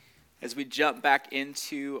As we jump back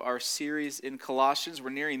into our series in Colossians, we're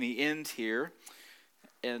nearing the end here,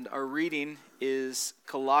 and our reading is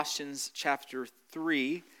Colossians chapter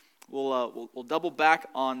 3. We'll double back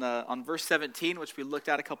on verse 17, which we looked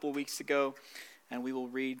at a couple of weeks ago, and we will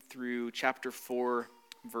read through chapter 4,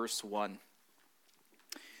 verse 1.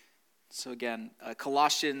 So again,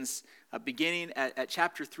 Colossians, beginning at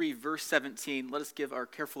chapter 3, verse 17, let us give our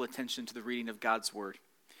careful attention to the reading of God's word.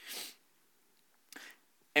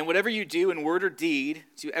 And whatever you do in word or deed,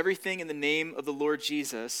 do everything in the name of the Lord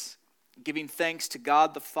Jesus, giving thanks to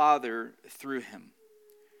God the Father through him.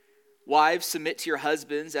 Wives, submit to your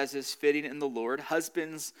husbands as is fitting in the Lord.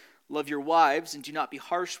 Husbands, love your wives and do not be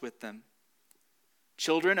harsh with them.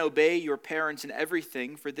 Children, obey your parents in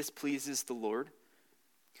everything, for this pleases the Lord.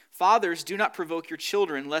 Fathers, do not provoke your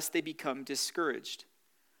children, lest they become discouraged.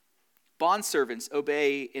 Bondservants,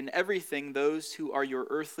 obey in everything those who are your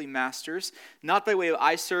earthly masters, not by way of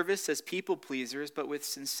eye service as people pleasers, but with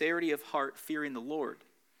sincerity of heart, fearing the Lord.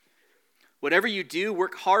 Whatever you do,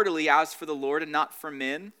 work heartily as for the Lord and not for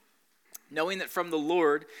men, knowing that from the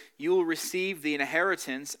Lord you will receive the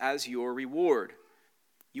inheritance as your reward.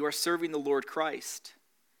 You are serving the Lord Christ.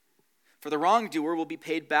 For the wrongdoer will be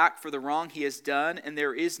paid back for the wrong he has done, and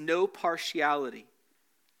there is no partiality.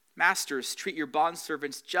 Masters, treat your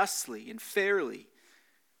bondservants justly and fairly,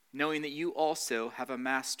 knowing that you also have a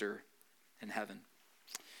master in heaven.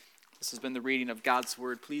 This has been the reading of God's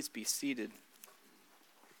word. Please be seated.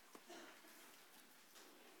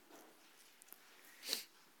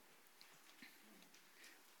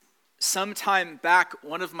 Sometime back,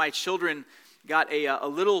 one of my children got a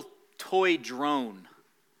little toy drone.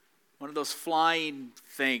 One of those flying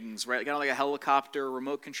things, right? Kind of like a helicopter, a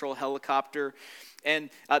remote control helicopter. And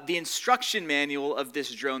the instruction manual of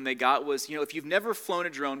this drone they got was, if you've never flown a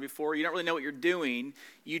drone before, you don't really know what you're doing,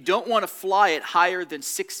 you don't want to fly it higher than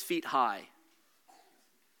 6 feet high.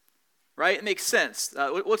 Right? It makes sense.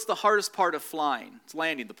 What's the hardest part of flying? It's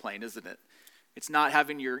landing the plane, isn't it? It's not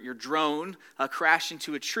having your drone crash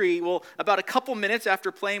into a tree. Well, about a couple minutes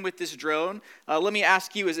after playing with this drone, let me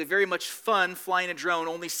ask you, is it very much fun flying a drone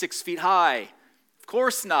only 6 feet high? Of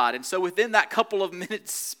course not. And so within that couple of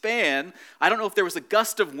minutes span, I don't know if there was a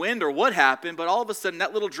gust of wind or what happened, but all of a sudden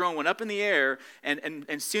that little drone went up in the air, and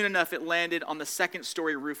soon enough it landed on the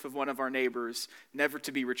second-story roof of one of our neighbors, never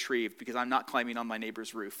to be retrieved, because I'm not climbing on my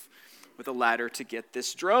neighbor's roof with a ladder to get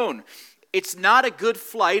this drone. It's not a good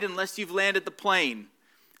flight unless you've landed the plane.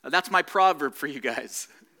 That's my proverb for you guys.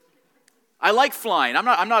 I like flying. I'm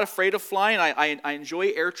not afraid of flying. I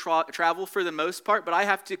enjoy air travel for the most part, but I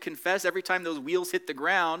have to confess, every time those wheels hit the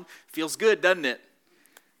ground, feels good, doesn't it?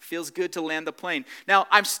 Feels good to land the plane. Now,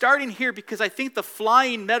 I'm starting here because I think the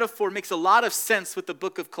flying metaphor makes a lot of sense with the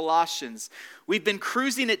book of Colossians. We've been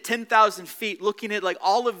cruising at 10,000 feet, looking at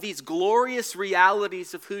all of these glorious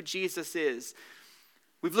realities of who Jesus is.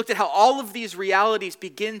 We've looked at how all of these realities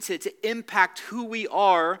begin to impact who we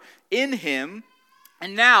are in him.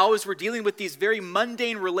 And now, as we're dealing with these very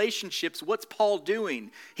mundane relationships, what's Paul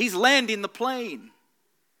doing? He's landing the plane.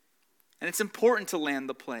 And it's important to land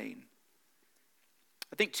the plane.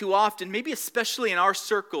 I think too often, maybe especially in our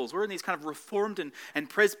circles, we're in these kind of Reformed and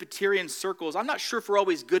Presbyterian circles. I'm not sure if we're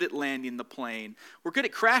always good at landing the plane. We're good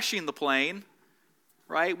at crashing the plane.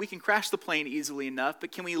 Right? We can crash the plane easily enough,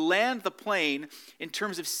 but can we land the plane in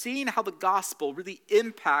terms of seeing how the gospel really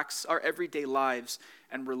impacts our everyday lives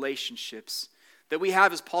and relationships that we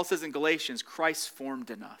have, as Paul says in Galatians, Christ formed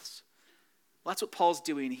in us. Well, that's what Paul's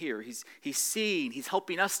doing here. He's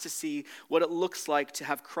helping us to see what it looks like to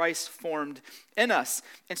have Christ formed in us.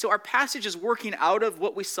 And so our passage is working out of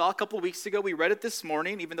what we saw a couple of weeks ago. We read it this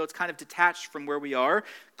morning, even though it's kind of detached from where we are.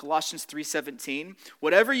 Colossians 3:17.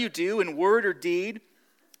 Whatever you do in word or deed,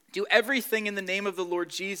 do everything in the name of the Lord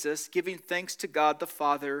Jesus, giving thanks to God the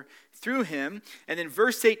Father through him. And in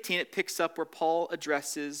verse 18, it picks up where Paul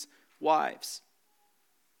addresses wives.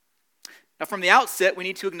 Now, from the outset, we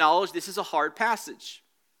need to acknowledge this is a hard passage.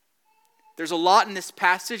 There's a lot in this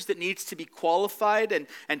passage that needs to be qualified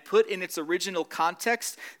and put in its original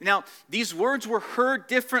context. Now, these words were heard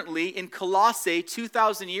differently in Colossae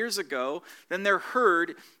 2,000 years ago than they're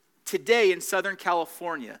heard today in Southern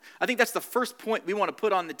California. I think that's the first point we want to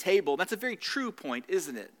put on the table. That's a very true point,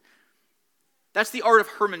 isn't it? That's the art of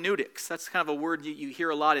hermeneutics. That's kind of a word you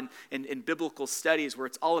hear a lot in biblical studies, where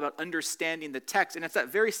it's all about understanding the text. And it's that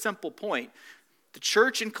very simple point. The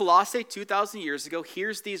church in Colossae 2,000 years ago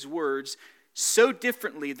hears these words so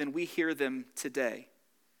differently than we hear them today.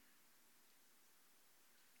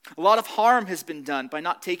 A lot of harm has been done by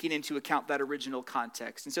not taking into account that original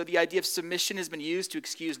context. And so the idea of submission has been used to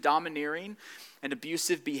excuse domineering and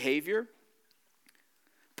abusive behavior.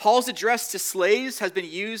 Paul's address to slaves has been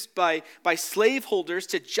used by slaveholders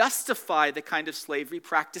to justify the kind of slavery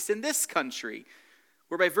practiced in this country,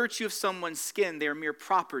 where by virtue of someone's skin, they are mere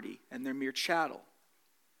property and they're mere chattel.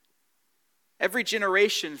 Every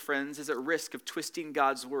generation, friends, is at risk of twisting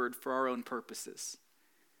God's word for our own purposes.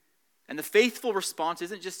 And the faithful response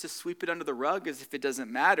isn't just to sweep it under the rug as if it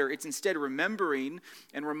doesn't matter. It's instead remembering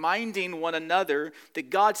and reminding one another that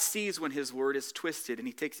God sees when his word is twisted, and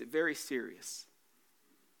he takes it very serious.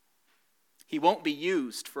 He won't be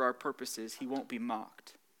used for our purposes. He won't be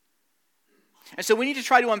mocked. And so we need to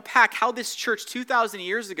try to unpack how this church 2,000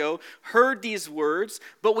 years ago heard these words,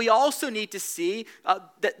 but we also need to see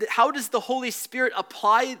that how does the Holy Spirit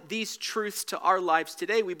apply these truths to our lives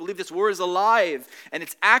today? We believe this word is alive and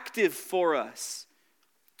it's active for us.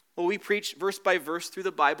 Well, we preach verse by verse through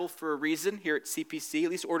the Bible for a reason here at CPC, at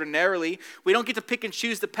least ordinarily. We don't get to pick and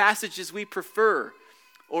choose the passages we prefer,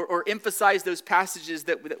 or emphasize those passages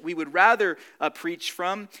that we would rather preach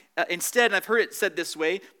from. Instead, and I've heard it said this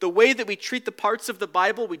way, the way that we treat the parts of the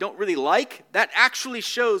Bible we don't really like, that actually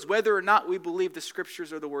shows whether or not we believe the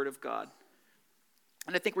Scriptures are the Word of God.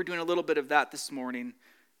 And I think we're doing a little bit of that this morning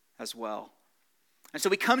as well. And so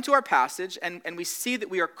we come to our passage, and we see that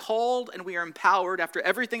we are called and we are empowered, after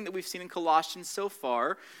everything that we've seen in Colossians so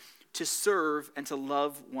far, to serve and to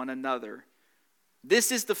love one another.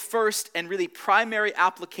 This is the first and really primary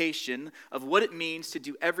application of what it means to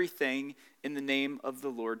do everything in the name of the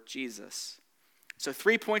Lord Jesus. So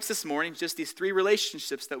 3 points this morning, just these 3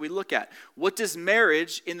 relationships that we look at. What does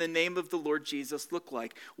marriage in the name of the Lord Jesus look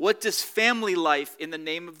like? What does family life in the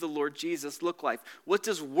name of the Lord Jesus look like? What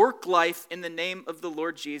does work life in the name of the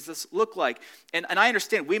Lord Jesus look like? And I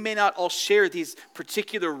understand we may not all share these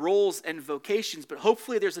particular roles and vocations, but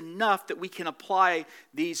hopefully there's enough that we can apply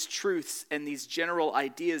these truths and these general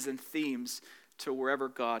ideas and themes to wherever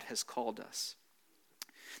God has called us.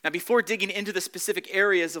 Now, before digging into the specific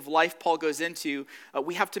areas of life Paul goes into,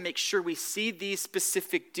 we have to make sure we see these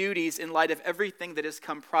specific duties in light of everything that has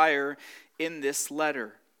come prior in this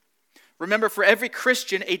letter. Remember, for every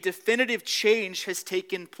Christian, a definitive change has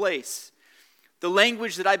taken place. The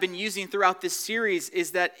language that I've been using throughout this series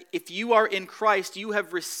is that if you are in Christ, you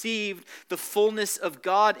have received the fullness of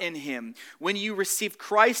God in him. When you receive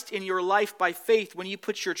Christ in your life by faith, when you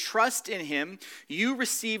put your trust in him, you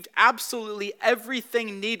received absolutely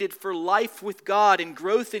everything needed for life with God and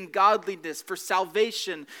growth in godliness, for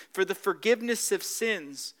salvation, for the forgiveness of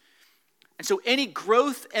sins. And so any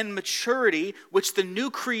growth and maturity which the new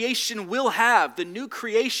creation will have, the new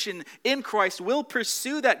creation in Christ will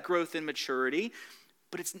pursue that growth and maturity,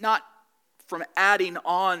 but it's not from adding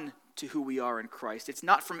on to who we are in Christ. It's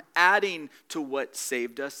not from adding to what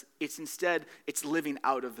saved us. It's living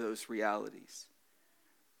out of those realities.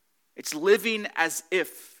 It's living as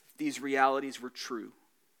if these realities were true,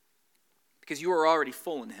 because you are already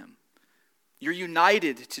full in him. You're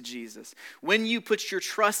united to Jesus. When you put your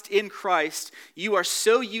trust in Christ, you are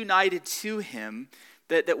so united to him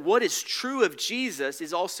that what is true of Jesus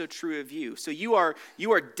is also true of you. So you are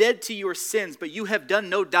dead to your sins, but you have done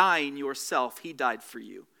no dying yourself. He died for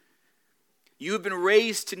you. You have been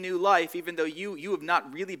raised to new life, even though you have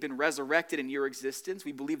not really been resurrected in your existence.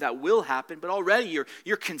 We believe that will happen, but already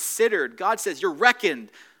you're considered. God says you're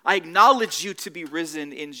reckoned. I acknowledge you to be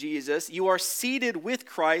risen in Jesus. You are seated with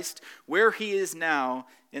Christ where he is now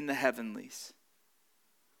in the heavenlies.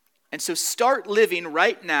 And so start living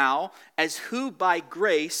right now as who by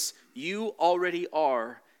grace you already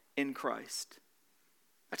are in Christ.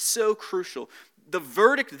 That's so crucial. The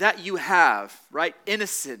verdict that you have, right,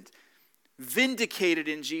 innocent, vindicated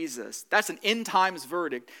in Jesus, that's an end times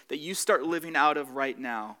verdict that you start living out of right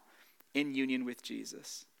now in union with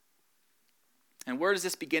Jesus. And where does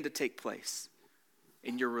this begin to take place?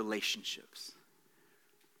 In your relationships.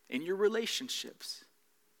 In your relationships.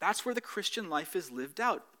 That's where the Christian life is lived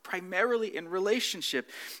out, primarily in relationship.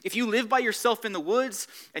 If you live by yourself in the woods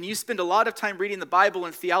and you spend a lot of time reading the Bible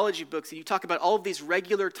and theology books and you talk about all of these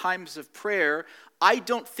regular times of prayer, I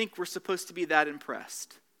don't think we're supposed to be that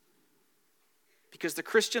impressed. Because the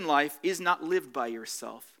Christian life is not lived by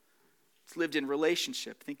yourself. It's lived in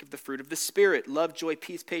relationship. Think of the fruit of the Spirit: love, joy,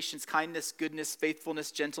 peace, patience, kindness, goodness, faithfulness,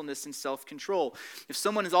 gentleness, and self-control. If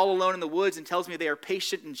someone is all alone in the woods and tells me they are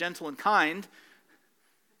patient and gentle and kind,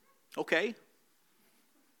 okay.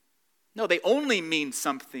 No, they only mean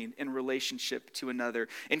something in relationship to another.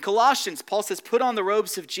 In Colossians, Paul says, put on the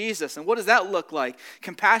robes of Jesus. And what does that look like?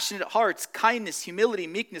 Compassionate hearts, kindness, humility,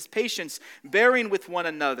 meekness, patience, bearing with one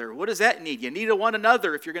another. What does that need? You need one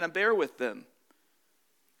another if you're going to bear with them.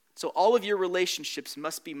 So all of your relationships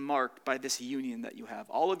must be marked by this union that you have.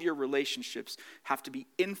 All of your relationships have to be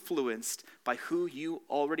influenced by who you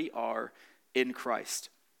already are in Christ.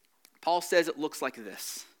 Paul says it looks like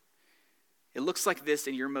this. It looks like this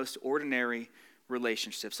in your most ordinary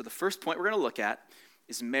relationship. So the first point we're going to look at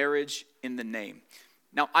is marriage in the name.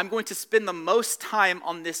 Now, I'm going to spend the most time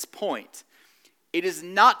on this point. It is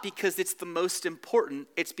not because it's the most important.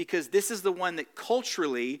 It's because this is the one that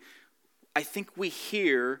culturally, I think we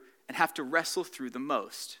hear and have to wrestle through the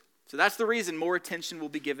most. So that's the reason more attention will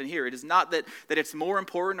be given here. It is not that it's more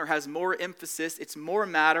important or has more emphasis. It's more a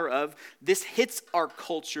matter of this hits our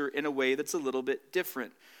culture in a way that's a little bit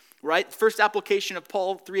different. Right? First application of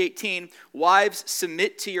Paul 3:18, wives,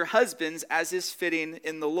 submit to your husbands as is fitting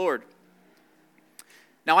in the Lord.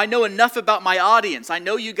 Now, I know enough about my audience. I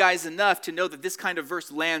know you guys enough to know that this kind of verse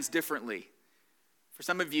lands differently. For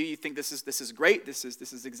some of you, you think this is great. This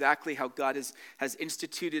is exactly how God has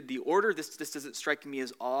instituted the order. This doesn't strike me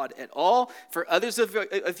as odd at all. For others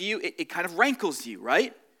of you, it kind of rankles you,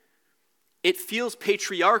 right? It feels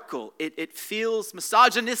patriarchal. It feels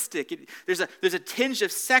misogynistic. There's a tinge of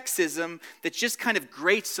sexism that just kind of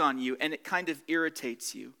grates on you, and it kind of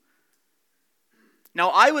irritates you. Now,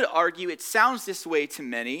 I would argue it sounds this way to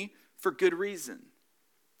many for good reason.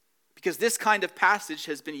 Because this kind of passage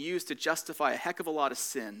has been used to justify a heck of a lot of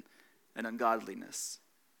sin and ungodliness.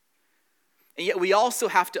 And yet we also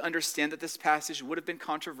have to understand that this passage would have been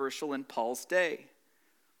controversial in Paul's day.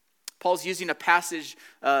 Paul's using a passage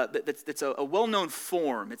that's a well-known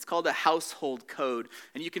form. It's called a household code.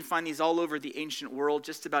 And you can find these all over the ancient world.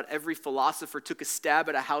 Just about every philosopher took a stab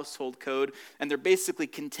at a household code. And they're basically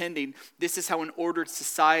contending this is how an ordered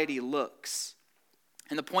society looks.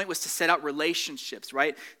 And the point was to set out relationships,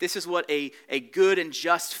 right? This is what a good and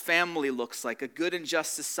just family looks like, a good and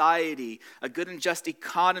just society, a good and just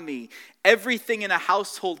economy. Everything in a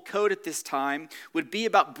household code at this time would be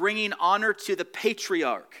about bringing honor to the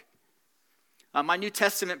patriarch. My New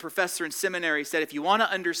Testament professor in seminary said, if you want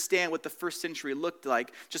to understand what the first century looked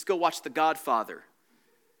like, just go watch The Godfather.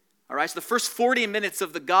 All right, so the first 40 minutes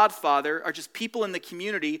of The Godfather are just people in the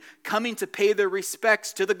community coming to pay their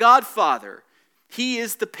respects to the Godfather. He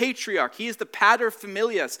is the patriarch. He is the pater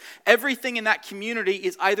familias. Everything in that community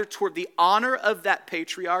is either toward the honor of that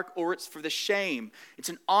patriarch or it's for the shame. It's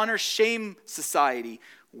an honor-shame society.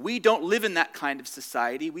 We don't live in that kind of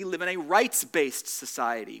society. We live in a rights-based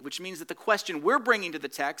society, which means that the question we're bringing to the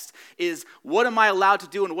text is, what am I allowed to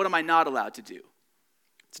do and what am I not allowed to do?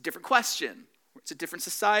 It's a different question. It's a different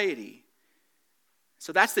society.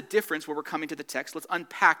 So that's the difference where we're coming to the text. Let's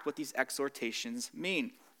unpack what these exhortations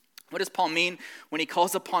mean. What does Paul mean when he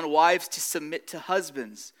calls upon wives to submit to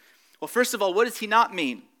husbands? Well, first of all, what does he not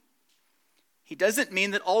mean? He doesn't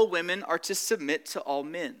mean that all women are to submit to all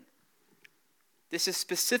men. This is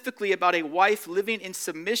specifically about a wife living in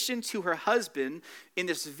submission to her husband in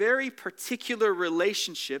this very particular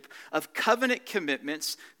relationship of covenant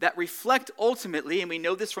commitments that reflect ultimately, and we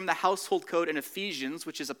know this from the household code in Ephesians,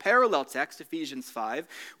 which is a parallel text, Ephesians 5,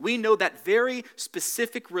 we know that very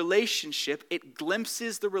specific relationship, it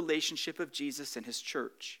glimpses the relationship of Jesus and his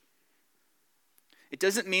church. It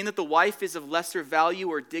doesn't mean that the wife is of lesser value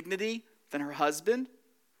or dignity than her husband.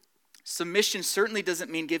 Submission certainly doesn't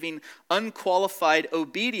mean giving unqualified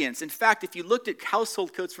obedience. In fact, if you looked at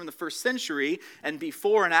household codes from the first century and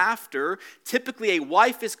before and after, typically a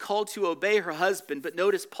wife is called to obey her husband. But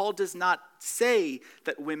notice Paul does not say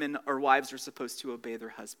that women or wives are supposed to obey their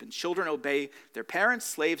husbands. Children obey their parents,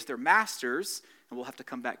 slaves their masters, and we'll have to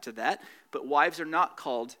come back to that. But wives are not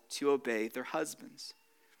called to obey their husbands.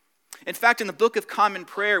 In fact, in the Book of Common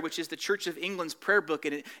Prayer, which is the Church of England's prayer book,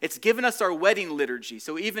 and it's given us our wedding liturgy.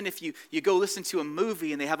 So even if you go listen to a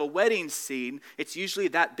movie and they have a wedding scene, it's usually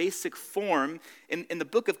that basic form. In the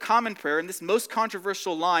Book of Common Prayer, and this most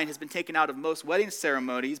controversial line has been taken out of most wedding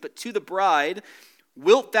ceremonies, but to the bride,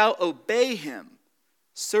 wilt thou obey him,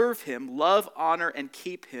 serve him, love, honor, and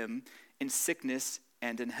keep him in sickness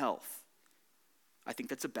and in health? I think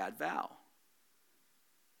that's a bad vow.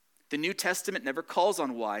 The New Testament never calls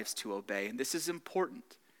on wives to obey, and this is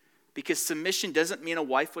important because submission doesn't mean a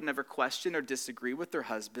wife would never question or disagree with her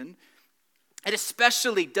husband. It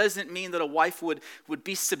especially doesn't mean that a wife would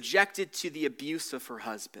be subjected to the abuse of her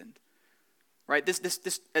husband. Right? This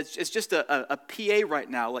it's just a PA right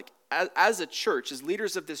now. Like as a church, as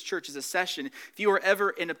leaders of this church, as a session, if you are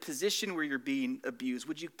ever in a position where you're being abused,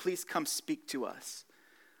 would you please come speak to us?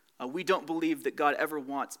 We don't believe that God ever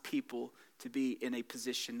wants people to be in a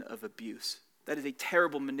position of abuse. That is a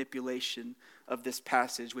terrible manipulation of this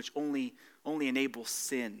passage, which only enables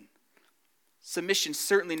sin. Submission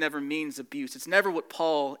certainly never means abuse. It's never what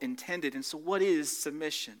Paul intended. And so what is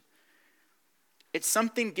submission? It's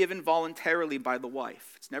something given voluntarily by the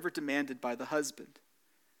wife. It's never demanded by the husband.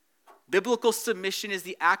 Biblical submission is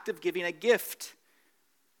the act of giving a gift.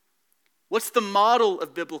 What's the model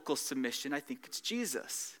of biblical submission? I think it's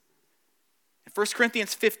Jesus. In 1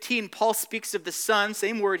 Corinthians 15, Paul speaks of the Son,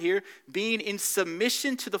 same word here, being in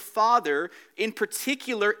submission to the Father, in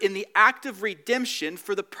particular in the act of redemption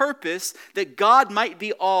for the purpose that God might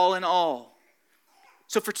be all in all.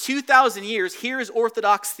 So for 2,000 years, here is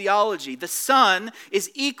Orthodox theology. The Son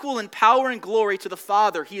is equal in power and glory to the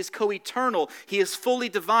Father. He is co-eternal. He is fully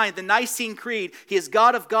divine. The Nicene Creed, he is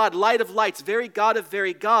God of God, light of lights, very God of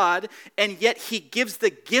very God, and yet he gives the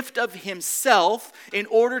gift of himself in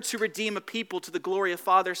order to redeem a people to the glory of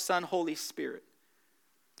Father, Son, Holy Spirit.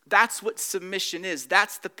 That's what submission is.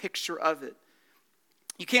 That's the picture of it.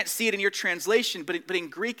 You can't see it in your translation, but in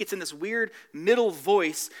Greek it's in this weird middle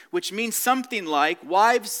voice, which means something like,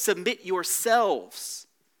 wives, submit yourselves.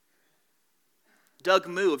 Doug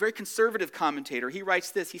Moo, a very conservative commentator, he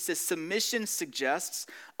writes this. He says, submission suggests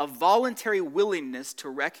a voluntary willingness to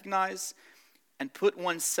recognize and put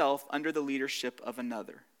oneself under the leadership of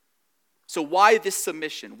another. So why this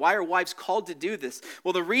submission? Why are wives called to do this?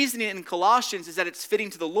 Well, the reasoning in Colossians is that it's fitting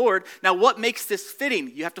to the Lord. Now, what makes this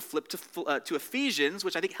fitting? You have to flip to Ephesians,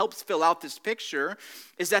 which I think helps fill out this picture,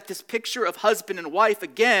 is that this picture of husband and wife,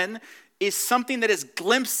 again, is something that is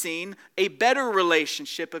glimpsing a better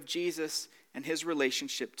relationship of Jesus and his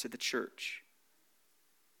relationship to the church.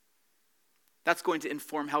 That's going to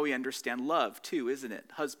inform how we understand love, too, isn't it?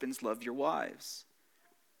 Husbands, love your wives.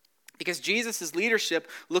 Because Jesus' leadership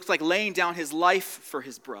looks like laying down his life for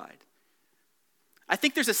his bride. I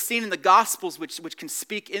think there's a scene in the Gospels which can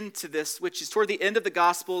speak into this, which is toward the end of the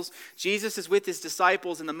Gospels. Jesus is with his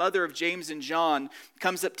disciples, and the mother of James and John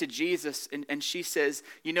comes up to Jesus, and she says,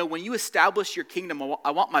 you know, when you establish your kingdom, I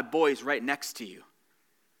want my boys right next to you.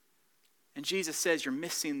 And Jesus says, you're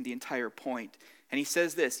missing the entire point. And he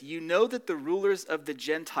says this, you know that the rulers of the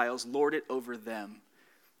Gentiles lord it over them.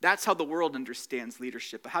 That's how the world understands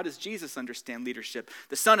leadership. But how does Jesus understand leadership?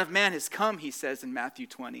 The Son of Man has come, he says in Matthew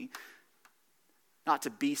 20, not to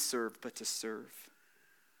be served, but to serve.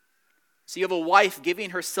 So you have a wife giving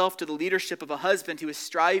herself to the leadership of a husband who is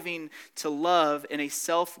striving to love in a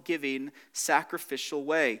self-giving, sacrificial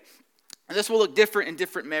way. And this will look different in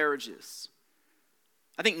different marriages.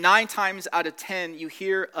 I think 9 times out of 10, you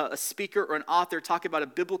hear a speaker or an author talk about a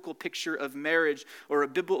biblical picture of marriage or a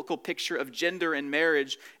biblical picture of gender in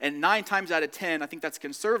marriage. And 9 times out of 10, I think that's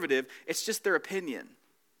conservative, it's just their opinion.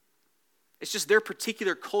 It's just their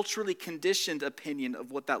particular culturally conditioned opinion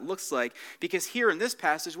of what that looks like. Because here in this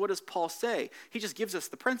passage, what does Paul say? He just gives us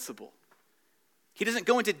the principle. He doesn't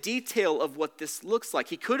go into detail of what this looks like.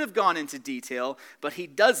 He could have gone into detail, but he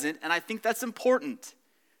doesn't, and I think that's important.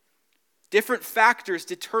 Different factors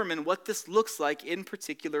determine what this looks like in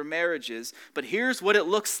particular marriages. But here's what it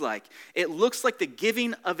looks like. It looks like the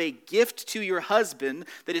giving of a gift to your husband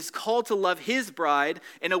that is called to love his bride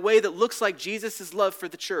in a way that looks like Jesus' love for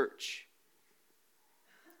the church.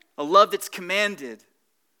 A love that's commanded.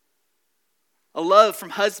 A love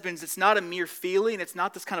from husbands, it's not a mere feeling. It's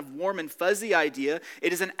not this kind of warm and fuzzy idea.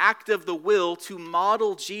 It is an act of the will to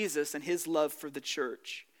model Jesus and his love for the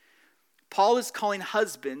church. Paul is calling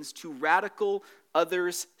husbands to radical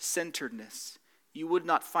others-centeredness. You would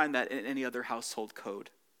not find that in any other household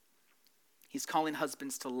code. He's calling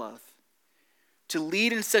husbands to love, to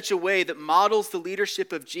lead in such a way that models the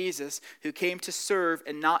leadership of Jesus, who came to serve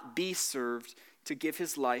and not be served, to give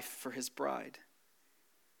his life for his bride.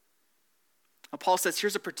 Now, Paul says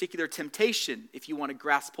here's a particular temptation if you want to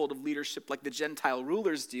grasp hold of leadership like the Gentile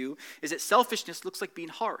rulers do, is that selfishness looks like being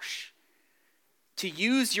harsh. To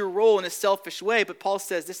use your role in a selfish way, but Paul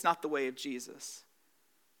says this is not the way of Jesus.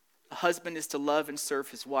 A husband is to love and serve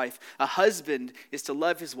his wife. A husband is to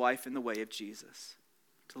love his wife in the way of Jesus,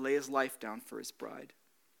 to lay his life down for his bride.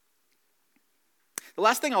 The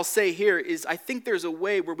last thing I'll say here is I think there's a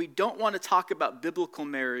way where we don't want to talk about biblical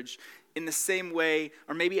marriage in the same way,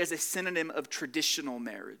 or maybe as a synonym of traditional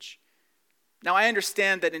marriage. Now, I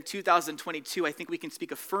understand that in 2022, I think we can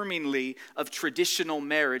speak affirmingly of traditional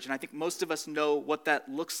marriage, and I think most of us know what that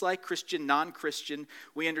looks like, Christian, non-Christian.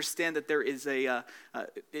 We understand that there is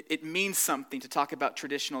it means something to talk about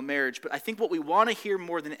traditional marriage, but I think what we want to hear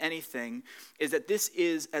more than anything is that this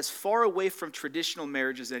is as far away from traditional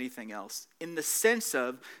marriage as anything else, in the sense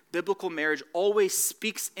of biblical marriage always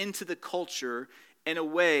speaks into the culture in a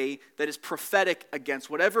way that is prophetic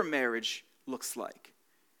against whatever marriage looks like.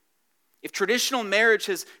 If traditional marriage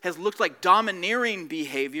has looked like domineering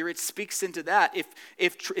behavior, it speaks into that.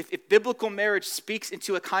 If biblical marriage speaks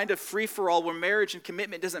into a kind of free-for-all where marriage and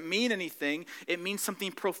commitment doesn't mean anything, it means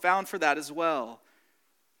something profound for that as well.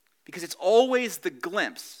 Because it's always the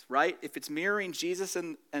glimpse, right? If it's mirroring Jesus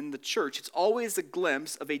and the church, it's always a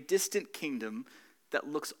glimpse of a distant kingdom that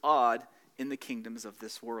looks odd in the kingdoms of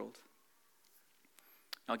this world.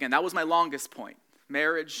 Now again, that was my longest point.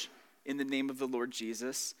 Marriage in the name of the Lord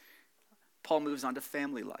Jesus. Paul moves on to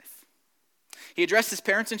family life. He addresses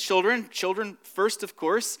parents and children. Children first, of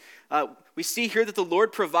course. We see here that the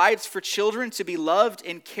Lord provides for children to be loved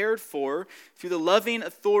and cared for through the loving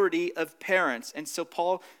authority of parents. And so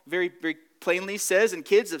Paul very, very plainly says, and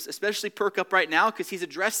kids especially perk up right now because he's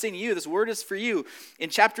addressing you. This word is for you. In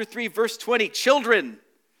chapter 3, verse 20, children,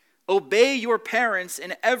 obey your parents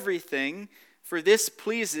in everything, for this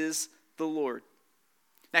pleases the Lord.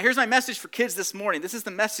 Now, here's my message for kids this morning. This is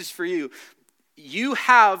the message for you. You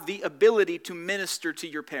have the ability to minister to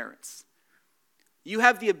your parents. You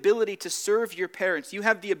have the ability to serve your parents. You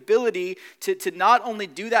have the ability to not only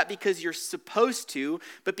do that because you're supposed to,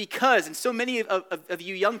 but because, and so many of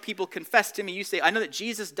you young people confess to me, you say, I know that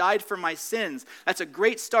Jesus died for my sins. That's a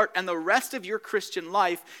great start. And the rest of your Christian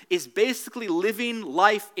life is basically living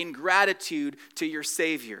life in gratitude to your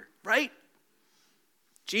Savior, right?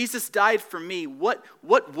 Jesus died for me. What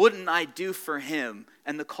wouldn't I do for him?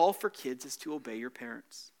 And the call for kids is to obey your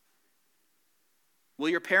parents. Will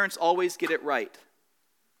your parents always get it right?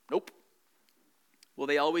 Nope. Will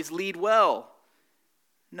they always lead well?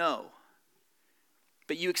 No.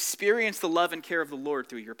 But you experience the love and care of the Lord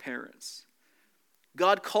through your parents.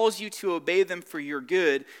 God calls you to obey them for your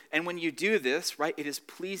good, and when you do this, right, it is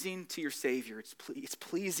pleasing to your Savior. It's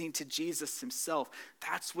pleasing to Jesus himself.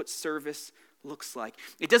 That's what service looks like.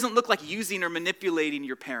 It doesn't look like using or manipulating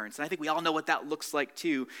your parents. And I think we all know what that looks like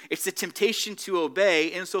too. It's the temptation to obey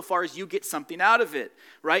insofar as you get something out of it,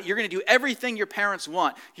 right? You're going to do everything your parents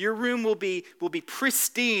want. Your room will be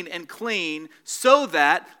pristine and clean so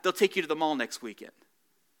that they'll take you to the mall next weekend.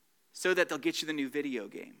 So that they'll get you the new video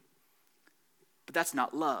game. But that's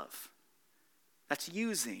not love. That's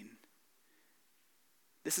using.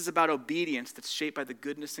 This is about obedience that's shaped by the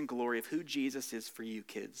goodness and glory of who Jesus is for you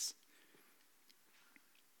kids.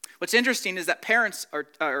 What's interesting is that parents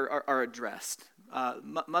are addressed,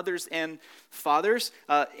 mothers and fathers.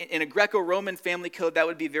 In a Greco-Roman family code, that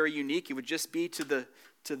would be very unique. It would just be to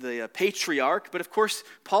the patriarch. But of course,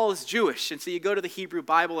 Paul is Jewish, and so you go to the Hebrew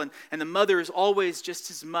Bible, and the mother is always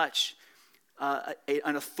just as much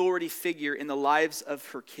an authority figure in the lives of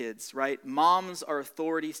her kids, right? Moms are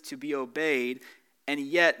authorities to be obeyed, and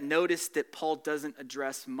yet notice that Paul doesn't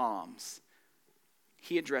address moms.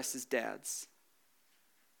 He addresses dads.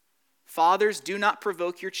 Fathers, do not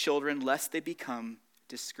provoke your children lest they become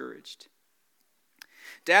discouraged.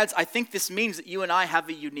 Dads, I think this means that you and I have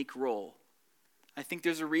a unique role. I think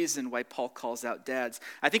there's a reason why Paul calls out dads.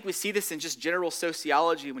 I think we see this in just general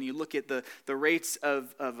sociology when you look at the rates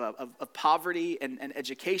of poverty and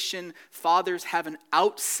education. Fathers have an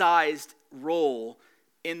outsized role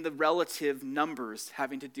in the relative numbers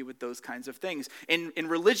having to do with those kinds of things. In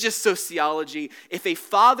religious sociology, if a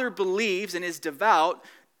father believes and is devout,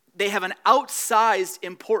 they have an outsized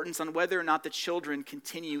importance on whether or not the children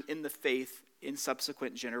continue in the faith in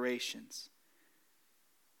subsequent generations.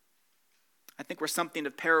 I think we're something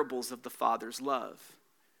of parables of the Father's love.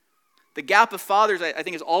 The gap of fathers, I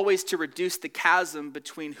think, is always to reduce the chasm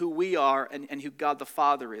between who we are and who God the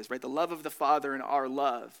Father is, right? The love of the Father and our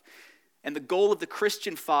love. And the goal of the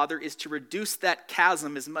Christian father is to reduce that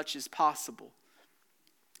chasm as much as possible.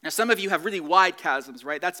 Now, some of you have really wide chasms,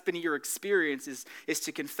 right? That's been your experience, is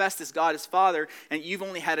to confess this God as Father, and you've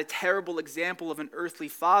only had a terrible example of an earthly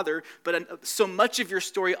father, but so much of your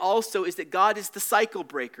story also is that God is the cycle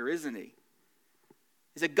breaker, isn't he?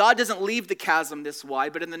 Is that God doesn't leave the chasm this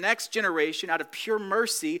wide, but in the next generation, out of pure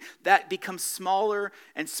mercy, that becomes smaller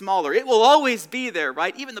and smaller. It will always be there,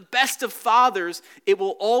 right? Even the best of fathers, it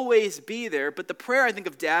will always be there, but the prayer, I think,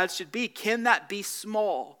 of dads should be, can that be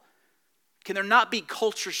small? Can there not be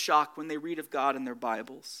culture shock when they read of God in their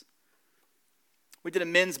Bibles? We did a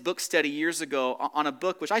men's book study years ago on a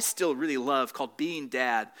book which I still really love called Being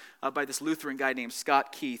Dad by this Lutheran guy named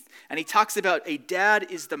Scott Keith. And he talks about a dad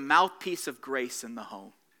is the mouthpiece of grace in the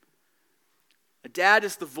home. A dad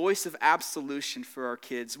is the voice of absolution for our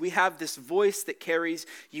kids. We have this voice that carries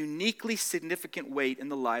uniquely significant weight in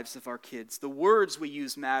the lives of our kids. The words we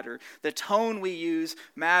use matter. The tone we use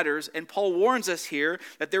matters. And Paul warns us here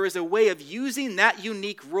that there is a way of using that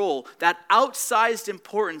unique role, that outsized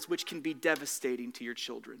importance, which can be devastating to your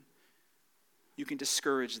children. You can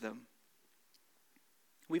discourage them.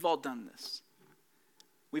 We've all done this.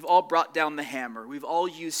 We've all brought down the hammer. We've all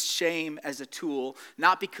used shame as a tool,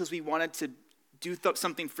 not because we wanted to do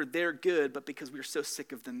something for their good, but because we were so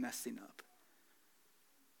sick of them messing up.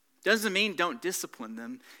 Doesn't mean don't discipline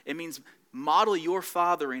them. It means model your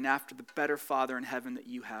fathering after the better Father in heaven that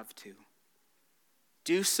you have too.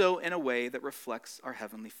 Do so in a way that reflects our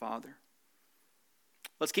Heavenly Father.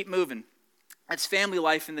 Let's keep moving. That's family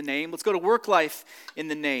life in the name. Let's go to work life in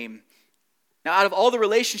the name. Now, out of all the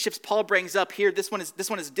relationships Paul brings up here, this one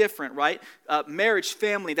is different, right? Marriage,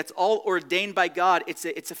 family, that's all ordained by God. It's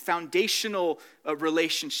a foundational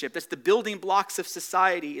relationship. That's the building blocks of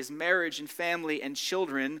society is marriage and family and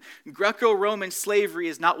children. Greco-Roman slavery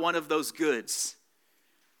is not one of those goods.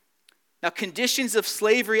 Now, conditions of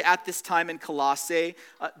slavery at this time in Colossae,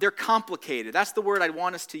 they're complicated. That's the word I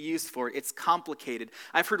want us to use for it. It's complicated.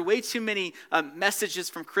 I've heard way too many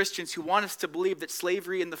messages from Christians who want us to believe that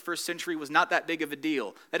slavery in the first century was not that big of a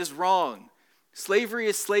deal. That is wrong. Slavery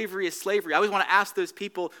is slavery is slavery. I always want to ask those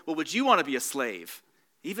people, well, would you want to be a slave?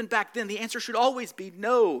 Even back then, the answer should always be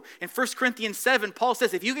no. In 1 Corinthians 7, Paul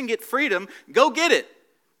says, if you can get freedom, go get it.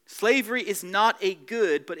 Slavery is not a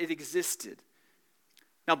good, but it existed.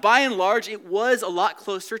 Now, by and large, it was a lot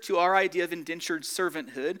closer to our idea of indentured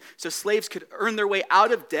servanthood. So slaves could earn their way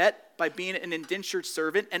out of debt by being an indentured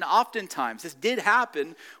servant. And oftentimes, this did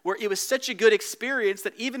happen where it was such a good experience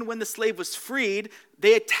that even when the slave was freed,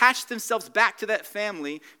 they attached themselves back to that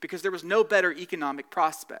family because there was no better economic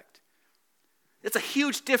prospect. It's a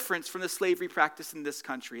huge difference from the slavery practice in this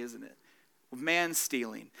country, isn't it? Man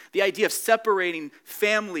stealing. The idea of separating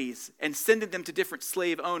families and sending them to different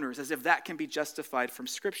slave owners as if that can be justified from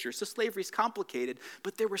Scripture. So slavery is complicated,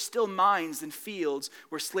 but there were still mines and fields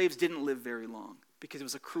where slaves didn't live very long because it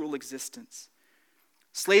was a cruel existence.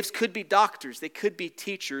 Slaves could be doctors, they could be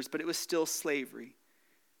teachers, but it was still slavery.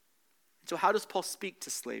 So how does Paul speak to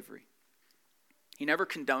slavery? He never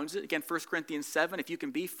condones it. Again, 1 Corinthians 7, if you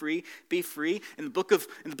can be free, be free. In the book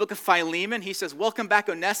of Philemon, he says, welcome back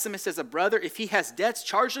Onesimus as a brother. If he has debts,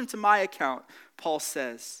 charge them to my account, Paul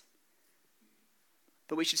says.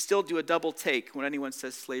 But we should still do a double take when anyone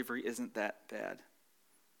says slavery isn't that bad.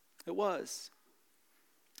 It was.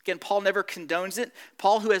 Again, Paul never condones it.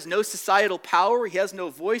 Paul, who has no societal power, he has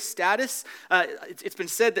no voice status. It's been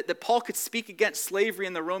said that Paul could speak against slavery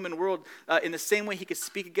in the Roman world in the same way he could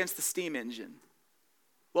speak against the steam engine.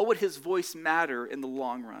 What would his voice matter in the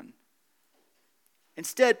long run?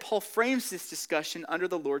 Instead, Paul frames this discussion under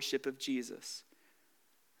the lordship of Jesus.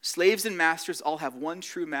 Slaves and masters all have one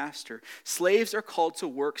true master. Slaves are called to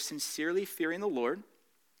work sincerely, fearing the Lord.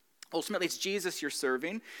 Ultimately, it's Jesus you're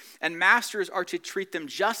serving. And masters are to treat them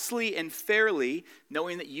justly and fairly,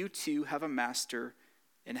 knowing that you too have a master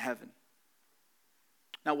in heaven.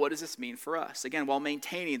 Now, what does this mean for us? Again, while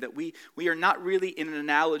maintaining that we are not really in an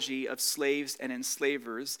analogy of slaves and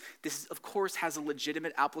enslavers, this, of course, has a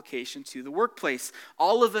legitimate application to the workplace.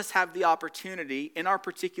 All of us have the opportunity in our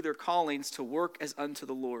particular callings to work as unto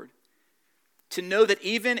the Lord. To know that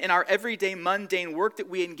even in our everyday mundane work that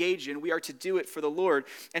we engage in, we are to do it for the Lord.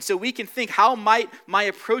 And so we can think, how might my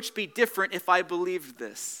approach be different if I believed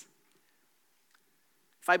this?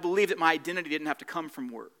 If I believed that my identity didn't have to come from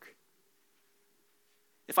work?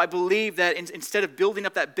 If I believe that instead of building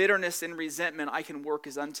up that bitterness and resentment, I can work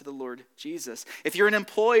as unto the Lord Jesus. If you're an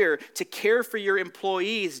employer, to care for your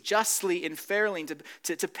employees justly and fairly,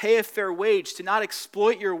 to pay a fair wage, to not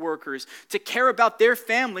exploit your workers, to care about their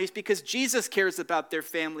families because Jesus cares about their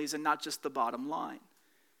families and not just the bottom line.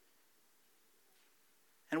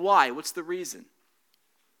 And why? What's the reason?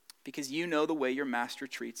 Because you know the way your master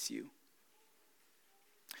treats you.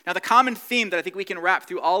 Now, the common theme that I think we can wrap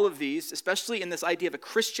through all of these, especially in this idea of a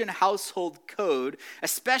Christian household code,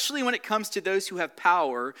 especially when it comes to those who have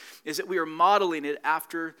power, is that we are modeling it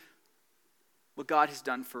after what God has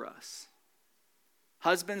done for us.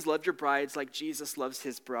 Husbands, love your brides like Jesus loves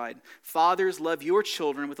his bride. Fathers, love your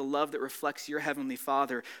children with a love that reflects your heavenly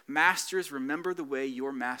Father. Masters, remember the way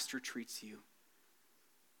your master treats you.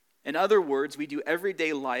 In other words, we do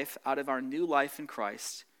everyday life out of our new life in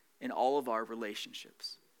Christ in all of our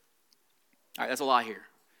relationships. All right, that's a lot here.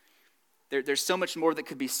 There's so much more that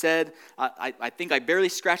could be said. I think I barely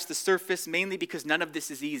scratched the surface, mainly because none of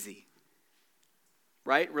this is easy.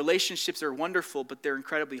 Right? Relationships are wonderful, but they're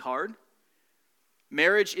incredibly hard.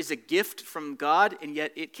 Marriage is a gift from God, and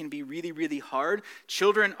yet it can be really, really hard.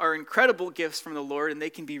 Children are incredible gifts from the Lord, and they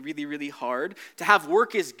can be really, really hard. To have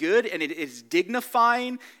work is good, and it is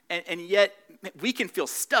dignifying, and yet we can feel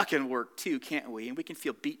stuck in work too, can't we? And we can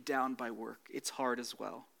feel beat down by work. It's hard as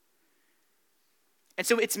well. And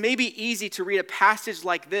so it's maybe easy to read a passage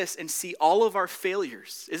like this and see all of our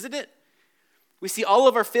failures, isn't it? We see all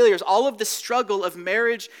of our failures, all of the struggle of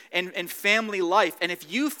marriage and family life. And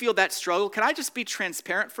if you feel that struggle, can I just be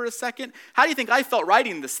transparent for a second? How do you think I felt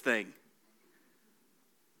writing this thing?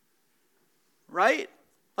 Right?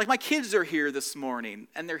 Like my kids are here this morning,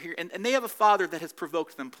 and they're here, and they have a father that has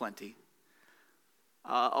provoked them plenty.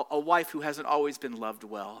 A wife who hasn't always been loved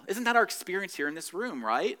well. Isn't that our experience here in this room,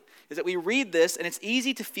 right? Is that we read this, and it's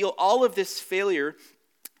easy to feel all of this failure.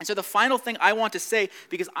 And so the final thing I want to say,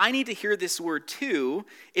 because I need to hear this word too,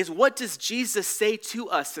 is what does Jesus say to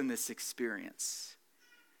us in this experience?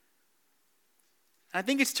 And I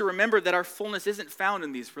think it's to remember that our fullness isn't found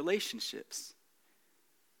in these relationships.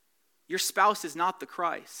 Your spouse is not the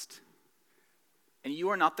Christ, and you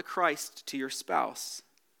are not the Christ to your spouse.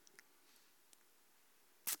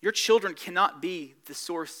 Your children cannot be the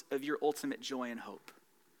source of your ultimate joy and hope.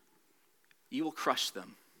 You will crush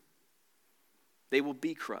them. They will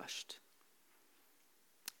be crushed.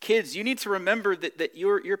 Kids, you need to remember that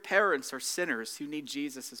your parents are sinners who need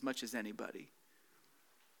Jesus as much as anybody.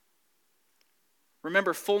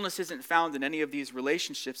 Remember, fullness isn't found in any of these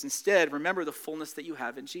relationships. Instead, remember the fullness that you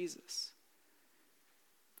have in Jesus.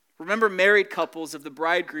 Remember married couples of the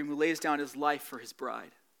bridegroom who lays down his life for his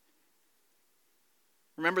bride.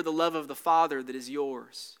 Remember the love of the Father that is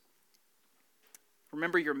yours.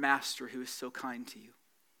 Remember your master who is so kind to you.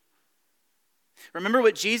 Remember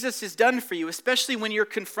what Jesus has done for you, especially when you're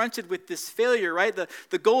confronted with this failure, right?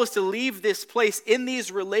 The goal is to leave this place in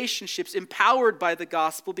these relationships empowered by the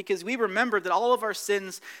gospel, because we remember that all of our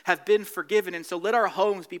sins have been forgiven. And so let our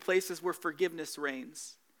homes be places where forgiveness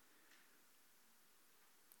reigns.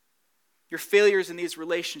 Your failures in these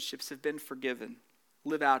relationships have been forgiven.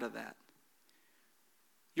 Live out of that.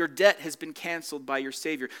 Your debt has been canceled by your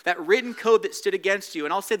Savior. That written code that stood against you,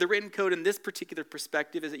 and I'll say the written code in this particular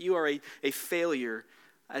perspective is that you are a failure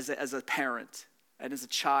as a parent and as a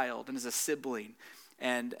child and as a sibling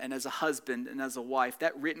and as a husband and as a wife.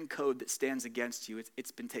 That written code that stands against you,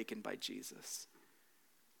 it's been taken by Jesus.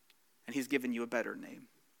 And he's given you a better name.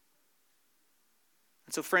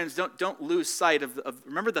 And so friends, don't lose sight of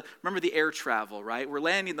remember the air travel, right? We're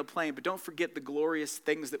landing the plane, but don't forget the glorious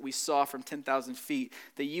things that we saw from 10,000 feet,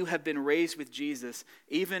 that you have been raised with Jesus.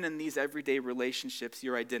 Even in these everyday relationships,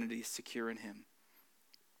 your identity is secure in him.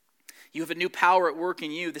 You have a new power at work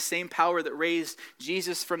in you. The same power that raised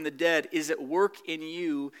Jesus from the dead is at work in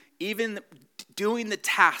you, even doing the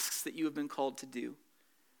tasks that you have been called to do.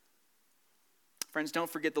 Friends, don't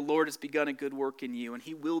forget the Lord has begun a good work in you, and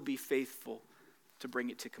he will be faithful to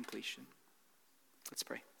bring it to completion. Let's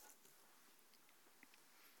pray.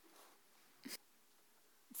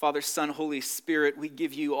 Father, Son, Holy Spirit, we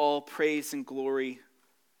give you all praise and glory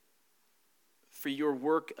for your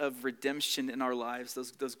work of redemption in our lives,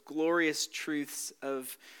 those glorious truths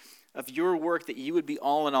of your work, that you would be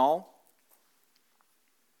all in all.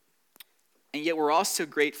 And yet we're also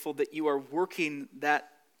grateful that you are working that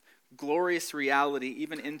glorious reality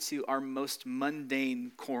even into our most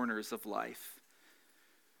mundane corners of life.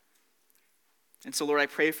 And so, Lord, I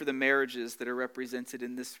pray for the marriages that are represented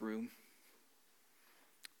in this room,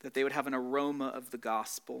 that they would have an aroma of the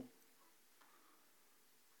gospel.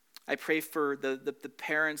 I pray for the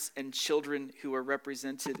parents and children who are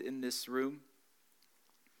represented in this room.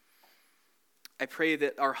 I pray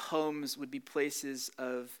that our homes would be places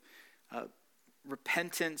of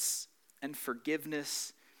repentance and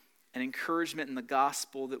forgiveness and encouragement in the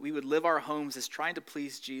gospel, that we would live our homes as trying to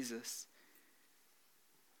please Jesus.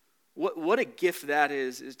 What a gift that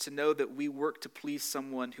is to know that we work to please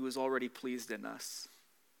someone who is already pleased in us.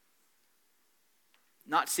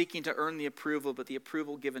 Not seeking to earn the approval, but the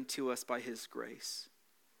approval given to us by his grace.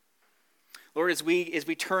 Lord, as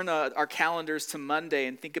we turn our calendars to Monday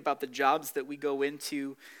and think about the jobs that we go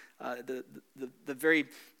into, the very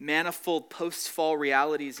manifold post-fall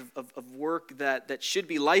realities of work that should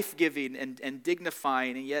be life-giving and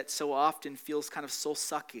dignifying, and yet so often feels kind of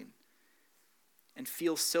soul-sucking and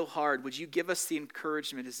feels so hard, would you give us the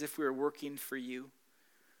encouragement as if we were working for you?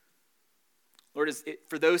 Lord,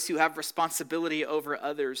 for those who have responsibility over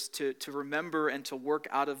others, to remember and to work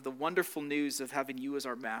out of the wonderful news of having you as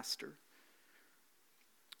our master.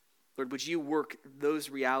 Lord, would you work those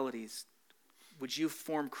realities? Would you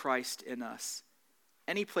form Christ in us?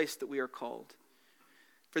 Any place that we are called.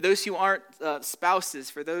 For those who aren't spouses,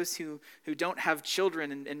 for those who don't have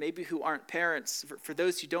children and maybe who aren't parents, for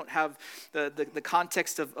those who don't have the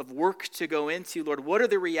context of work to go into, Lord, what are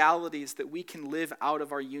the realities that we can live out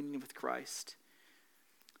of our union with Christ?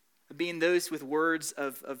 Being those with words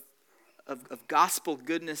of gospel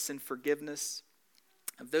goodness and forgiveness,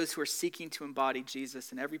 of those who are seeking to embody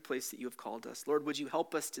Jesus in every place that you have called us. Lord, would you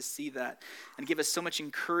help us to see that and give us so much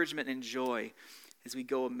encouragement and joy as we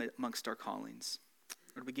go amongst our callings.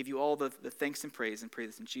 Lord, we give you all the thanks and praise, and pray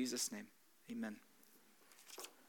this in Jesus' name. Amen.